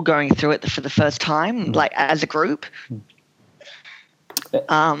 they were all going through it for the first time, like as a group. It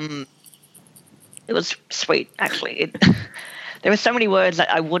was sweet, actually. There were so many words that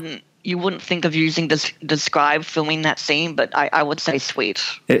you wouldn't think of using to describe filming that scene, but I would say sweet.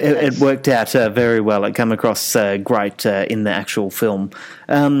 It worked out very well. It came across great in the actual film.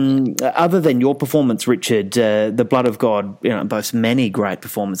 Other than your performance, Richard, The Blood of God, boasts many great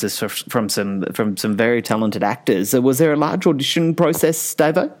performances from some very talented actors. Was there a large audition process,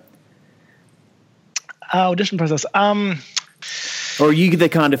 Davo? Audition process. Or are you the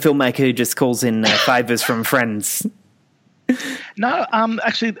kind of filmmaker who just calls in favours from friends? No,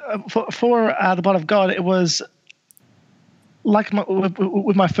 actually, for The Blood of God, it was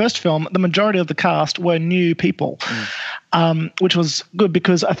with my first film, the majority of the cast were new people, which was good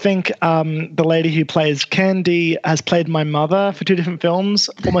because I think the lady who plays Candy has played my mother for 2 different films,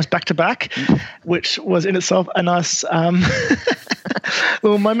 almost back to back, which was in itself a nice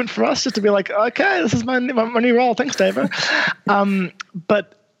little moment for us just to be like, okay, this is my new role. Thanks, David.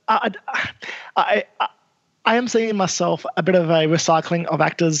 But I am seeing myself a bit of a recycling of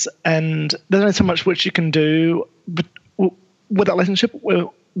actors, and there's only so much which you can do with that relationship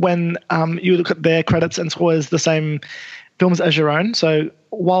when you look at their credits and it's always the same films as your own. So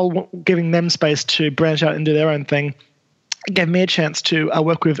while giving them space to branch out and do their own thing, it gave me a chance to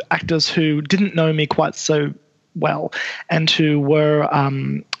work with actors who didn't know me quite so well and who were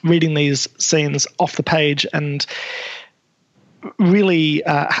reading these scenes off the page and really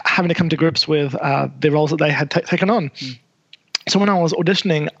having to come to grips with the roles that they had taken on. So when I was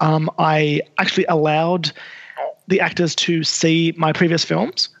auditioning, I actually allowed the actors to see my previous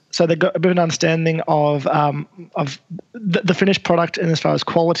films, so they got a bit of an understanding of the finished product and as far as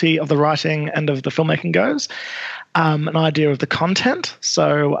quality of the writing and of the filmmaking goes, an idea of the content.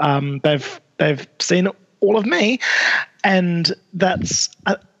 So they've seen all of me, and that's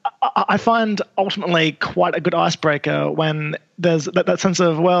I find ultimately quite a good icebreaker when there's that sense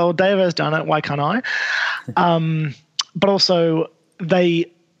of, well, Dave has done it, why can't I? But also they,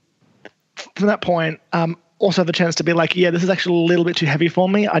 from that point, also have the chance to be like, yeah, this is actually a little bit too heavy for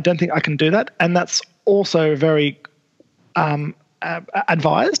me. I don't think I can do that. And that's also very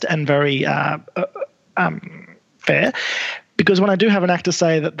advised and very fair, because when I do have an actor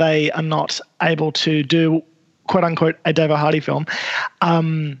say that they are not able to do, quote unquote, a Dave Hardy film,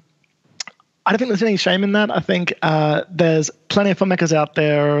 I don't think there's any shame in that. I think there's plenty of filmmakers out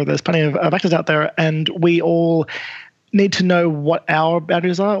there, there's plenty of actors out there, and we all need to know what our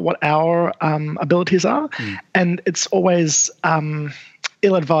boundaries are, what our abilities are. And it's always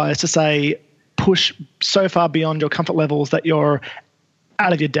ill-advised to say push so far beyond your comfort levels that you're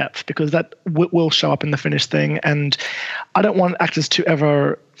out of your depth, because that will show up in the finished thing. And I don't want actors to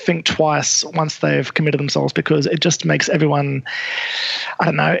ever think twice once they've committed themselves, because it just makes everyone, I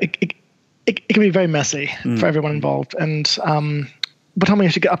don't know, it can be very messy for everyone involved. And by the time we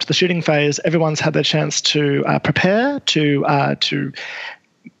have to get up to the shooting phase, everyone's had their chance to prepare, to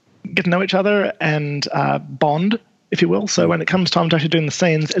get to know each other and bond, if you will. So when it comes time to actually doing the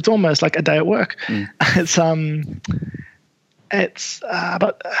scenes, it's almost like a day at work. But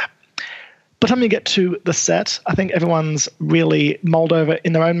by the time you get to the set, I think everyone's really mulled over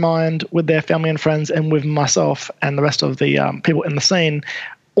in their own mind with their family and friends and with myself and the rest of the people in the scene,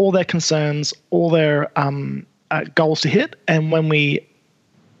 all their concerns, all their goals to hit. And when we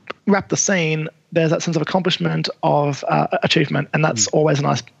wrap the scene, there's that sense of accomplishment, of achievement, and that's always a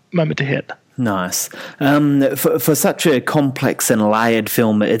nice moment to hit. Nice. For such a complex and layered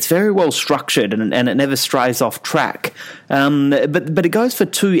film, it's very well structured and it never strays off track. But it goes for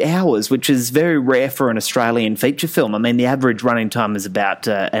 2 hours, which is very rare for an Australian feature film. I mean, the average running time is about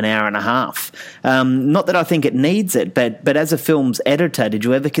an hour and a half. Not that I think it needs it, but as a film's editor, did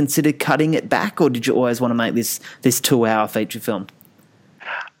you ever consider cutting it back, or did you always want to make this 2-hour feature film?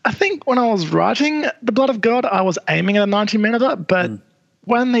 I think when I was writing The Blood of God, I was aiming at a 90-minute, but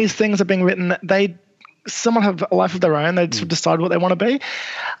when these things are being written, they somewhat have a life of their own. They sort of decide what they want to be.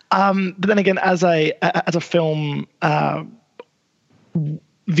 But then again, as a film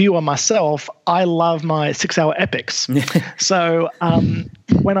viewer myself, I love my 6-hour epics. So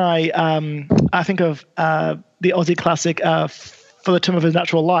when I think of the Aussie classic For the Tomb of His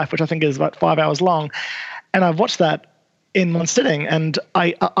Natural Life, which I think is about 5 hours long, and I've watched that in one sitting, and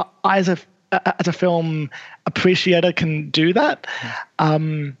I as a film appreciator can do that.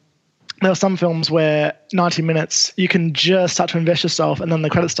 There are some films where 90 minutes you can just start to invest yourself and then the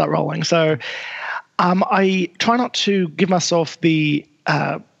credits start rolling. So I try not to give myself the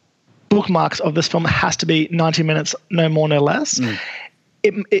bookmarks of this film has to be 90 minutes, no more, no less.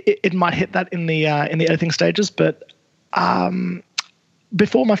 It might hit that in the editing stages, but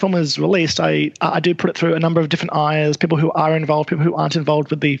before my film is released, I do put it through a number of different eyes, people who are involved, people who aren't involved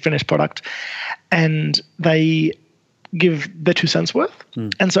with the finished product, and they give their 2 cents worth.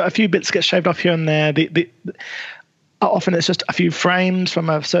 And so a few bits get shaved off here and there. Often it's just a few frames from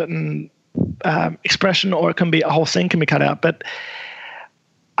a certain expression, or it can be a whole scene can be cut out. But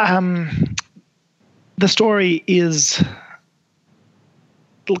the story is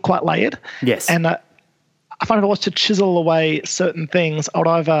quite layered. Yes. And I find if I was to chisel away certain things, I would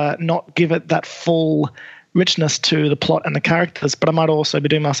either not give it that full richness to the plot and the characters, but I might also be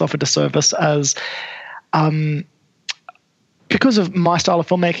doing myself a disservice as because of my style of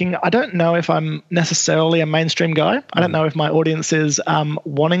filmmaking, I don't know if I'm necessarily a mainstream guy. I don't know if my audience is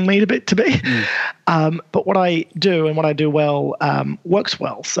wanting me to be. But what I do and what I do well works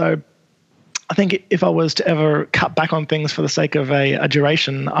well. So I think if I was to ever cut back on things for the sake of a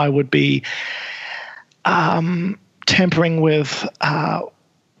duration, I would be tampering with a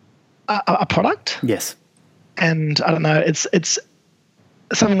product. Yes. And I don't know, it's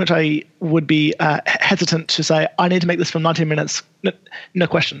something which I would be hesitant to say, I need to make this film 90 minutes. No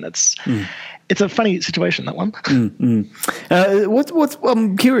question. It's a funny situation, that one.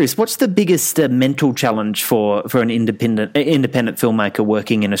 I'm curious, what's the biggest mental challenge for an independent filmmaker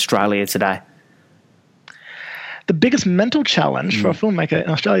working in Australia today? The biggest mental challenge for a filmmaker in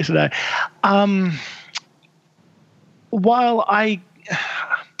Australia today, while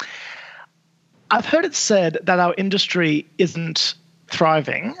I've heard it said that our industry isn't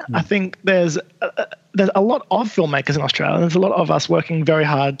thriving, I think there's a lot of filmmakers in Australia. There's a lot of us working very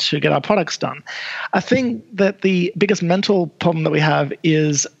hard to get our products done. I think that the biggest mental problem that we have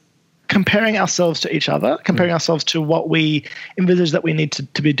is comparing ourselves to each other, comparing ourselves to what we envisage that we need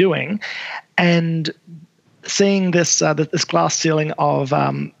to be doing, and seeing this this glass ceiling of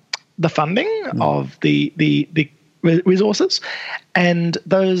the funding, of the resources, and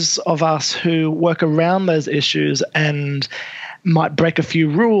those of us who work around those issues and might break a few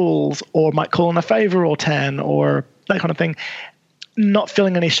rules or might call in a favor or 10 or that kind of thing, not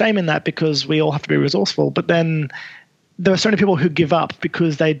feeling any shame in that because we all have to be resourceful. But then there are so many people who give up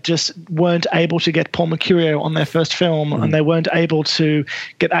because they just weren't able to get Paul Mercurio on their first film, and they weren't able to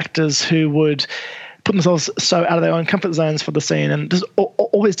get actors who would put themselves so out of their own comfort zones for the scene. And there's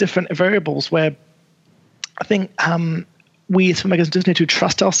all these different variables where I think we as filmmakers just need to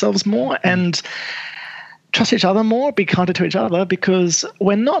trust ourselves more and trust each other more, be kinder to each other, because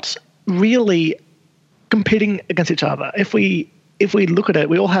we're not really competing against each other. If we look at it,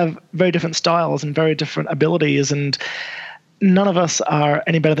 we all have very different styles and very different abilities, and none of us are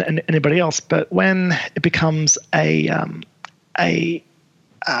any better than anybody else. But when it becomes a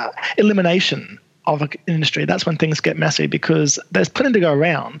elimination of an industry, that's when things get messy, because there's plenty to go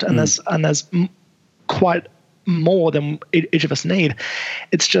around, and there's quite more than each of us need.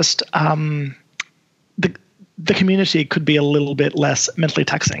 It's just the community could be a little bit less mentally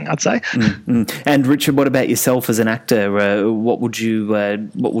taxing, I'd say. And Richard, what about yourself as an actor? What would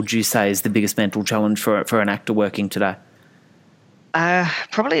you say is the biggest mental challenge for an actor working today?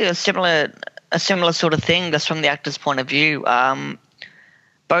 Probably a similar sort of thing, just from the actor's point of view.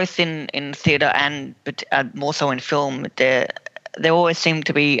 Both in theatre and more so in film, there always seem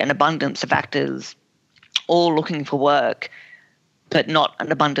to be an abundance of actors all looking for work, but not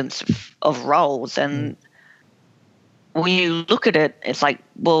an abundance of roles. And when you look at it, it's like,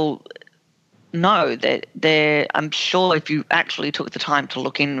 well, no, I'm sure if you actually took the time to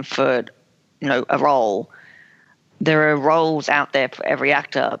look in for, a role, there are roles out there for every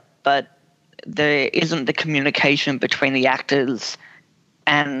actor, but there isn't the communication between the actors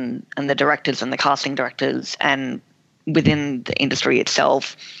and the directors and the casting directors and within the industry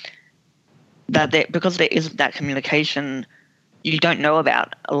itself, because there isn't that communication, you don't know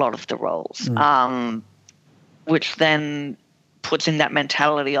about a lot of the roles, which then puts in that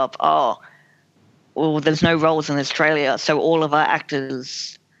mentality of, there's no roles in Australia, so all of our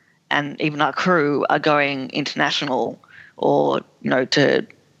actors and even our crew are going international or, to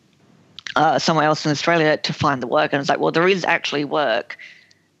somewhere else in Australia to find the work. And it's like, well, there is actually work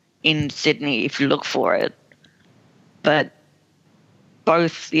in Sydney if you look for it, but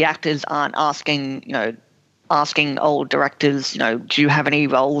both the actors aren't asking old directors, do you have any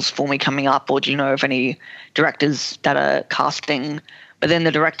roles for me coming up, or do you know of any directors that are casting? But then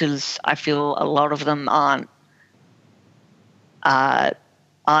the directors, I feel a lot of them aren't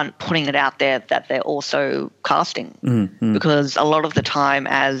putting it out there that they're also casting, because a lot of the time,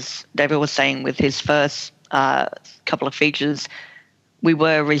 as David was saying with his first couple of features, we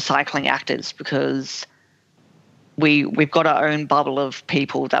were recycling actors because we've got our own bubble of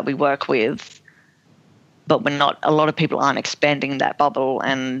people that we work with, but a lot of people aren't expanding that bubble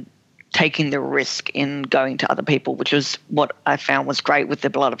and taking the risk in going to other people, which was what I found was great with The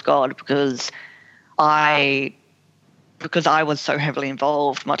Blood of God, because I was so heavily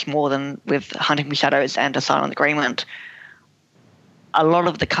involved, much more than with Hunting for Shadows and A Silent Agreement. A lot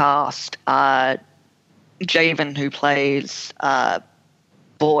of the cast, Javen, who plays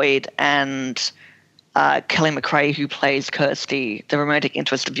Boyd, and Kelly McRae, who plays Kirsty, the romantic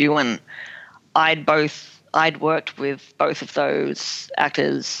interest of Ewan, I'd worked with both of those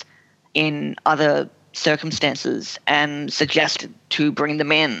actors in other circumstances and suggested to bring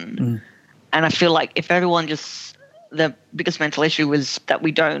them in. And I feel like if everyone just the biggest mental issue is that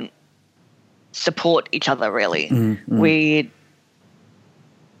we don't support each other really. We,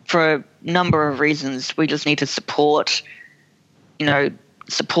 for a number of reasons, we just need to support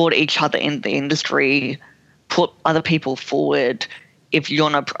each other in the industry, put other people forward if you're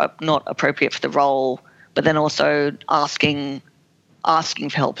not appropriate for the role, but then also asking for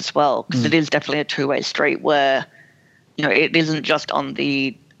help as well, because it is definitely a two-way street where, it isn't just on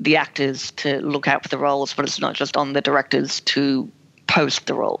the actors to look out for the roles, but it's not just on the directors to post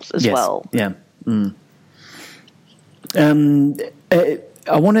the roles as well. Yeah.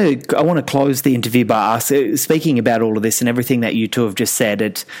 I want to close the interview by speaking about all of this and everything that you two have just said.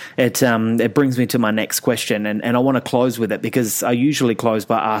 It brings me to my next question, and I want to close with it because I usually close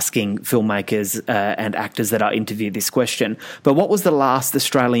by asking filmmakers and actors that I interview this question. But what was the last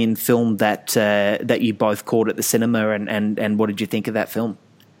Australian film that you both caught at the cinema, and what did you think of that film?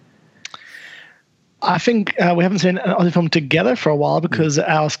 I think we haven't seen an Aussie film together for a while because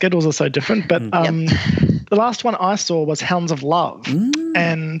our schedules are so different. But the last one I saw was Hounds of Love,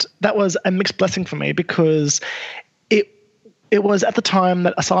 and that was a mixed blessing for me because it was at the time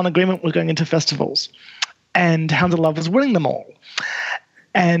that A Silent Agreement was going into festivals, and Hounds of Love was winning them all.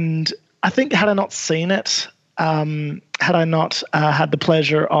 And I think had I not seen it, had I not had the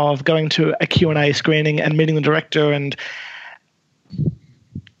pleasure of going to a Q&A screening and meeting the director and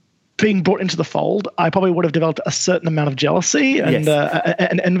being brought into the fold, I probably would have developed a certain amount of jealousy and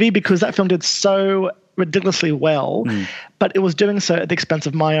envy because that film did so ridiculously well, but it was doing so at the expense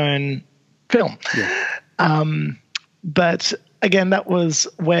of my own film. But again, that was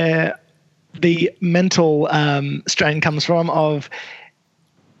where the mental strain comes from of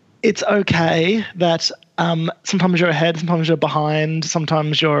it's okay that sometimes you're ahead, sometimes you're behind,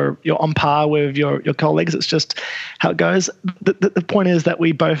 sometimes you're on par with your colleagues. It's just how it goes. The point is that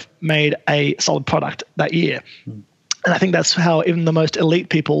we both made a solid product that year. And I think that's how even the most elite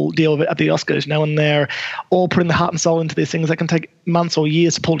people deal with it at the Oscars, when they're all putting the heart and soul into these things that can take months or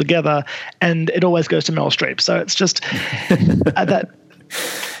years to pull together, and it always goes to Meryl Streep. So it's just that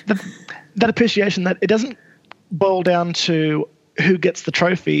appreciation that it doesn't boil down to who gets the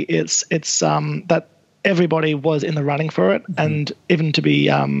trophy. It's that everybody was in the running for it, and even to be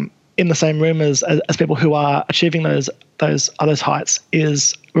in the same room as people who are achieving those heights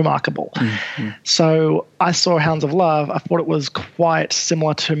is remarkable. So I saw Hounds of Love. I thought it was quite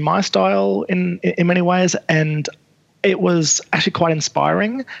similar to my style in many ways, and it was actually quite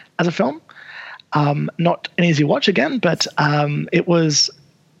inspiring as a film. Not an easy watch again, but it was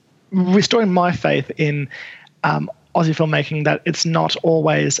restoring my faith in Aussie filmmaking, that it's not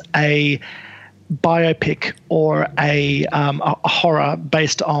always a biopic or a horror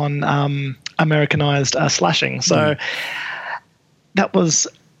based on Americanized slashing. So that was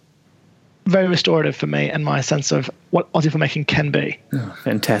very restorative for me and my sense of what Aussie filmmaking can be. Oh,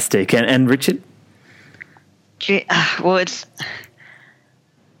 fantastic. And Richard? Well,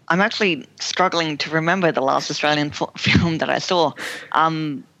 I'm actually struggling to remember the last Australian film that I saw,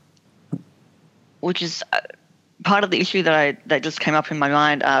 which is part of the issue that just came up in my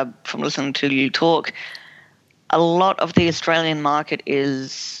mind from listening to you talk. A lot of the Australian market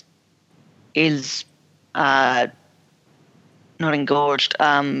is not engorged,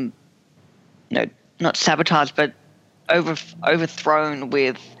 not sabotaged, but overthrown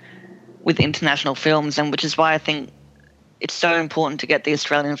with international films, and which is why I think it's so important to get the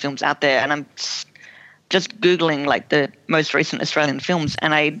Australian films out there. And I'm just Googling like the most recent Australian films,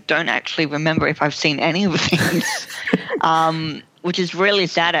 and I don't actually remember if I've seen any of these, which is really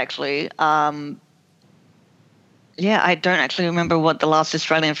sad actually. I don't actually remember what the last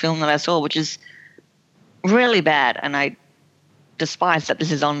Australian film that I saw, which is really bad, and I despise that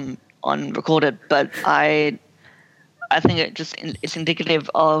this is on recorded, but I think it's indicative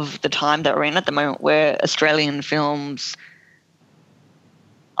of the time that we're in at the moment, where Australian films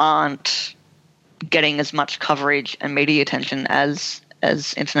aren't getting as much coverage and media attention as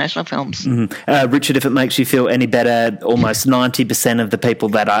international films. Richard, if it makes you feel any better, almost 90% of the people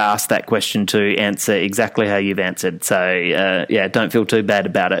that I asked that question to answer exactly how you've answered. So, don't feel too bad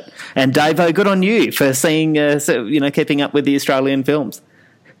about it. And Davo, good on you for seeing, keeping up with the Australian films.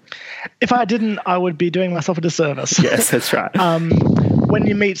 If I didn't, I would be doing myself a disservice. Yes, that's right. When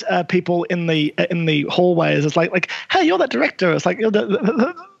you meet people in the hallways, it's like, hey, you're that director. It's like, you're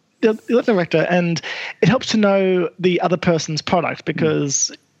the director, and it helps to know the other person's product,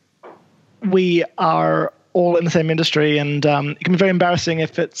 because we are all in the same industry, and it can be very embarrassing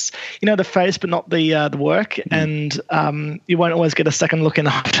if it's the face but not the work, and you won't always get a second look in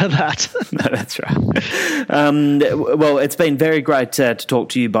after that. No, that's right. Well, it's been very great to talk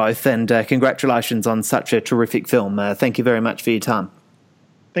to you both, and congratulations on such a terrific film. Thank you very much for your time.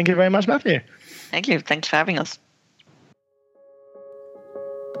 Thank you very much, Matthew. Thank you. Thanks for having us.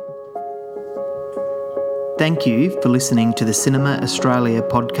 Thank you for listening to the Cinema Australia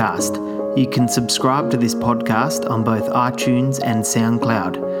podcast. You can subscribe to this podcast on both iTunes and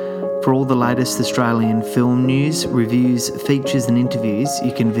SoundCloud. For all the latest Australian film news, reviews, features and interviews,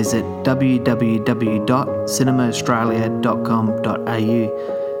 you can visit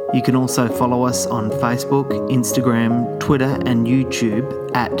www.cinemaaustralia.com.au. You can also follow us on Facebook, Instagram, Twitter and YouTube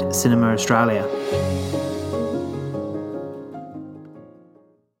at Cinema Australia.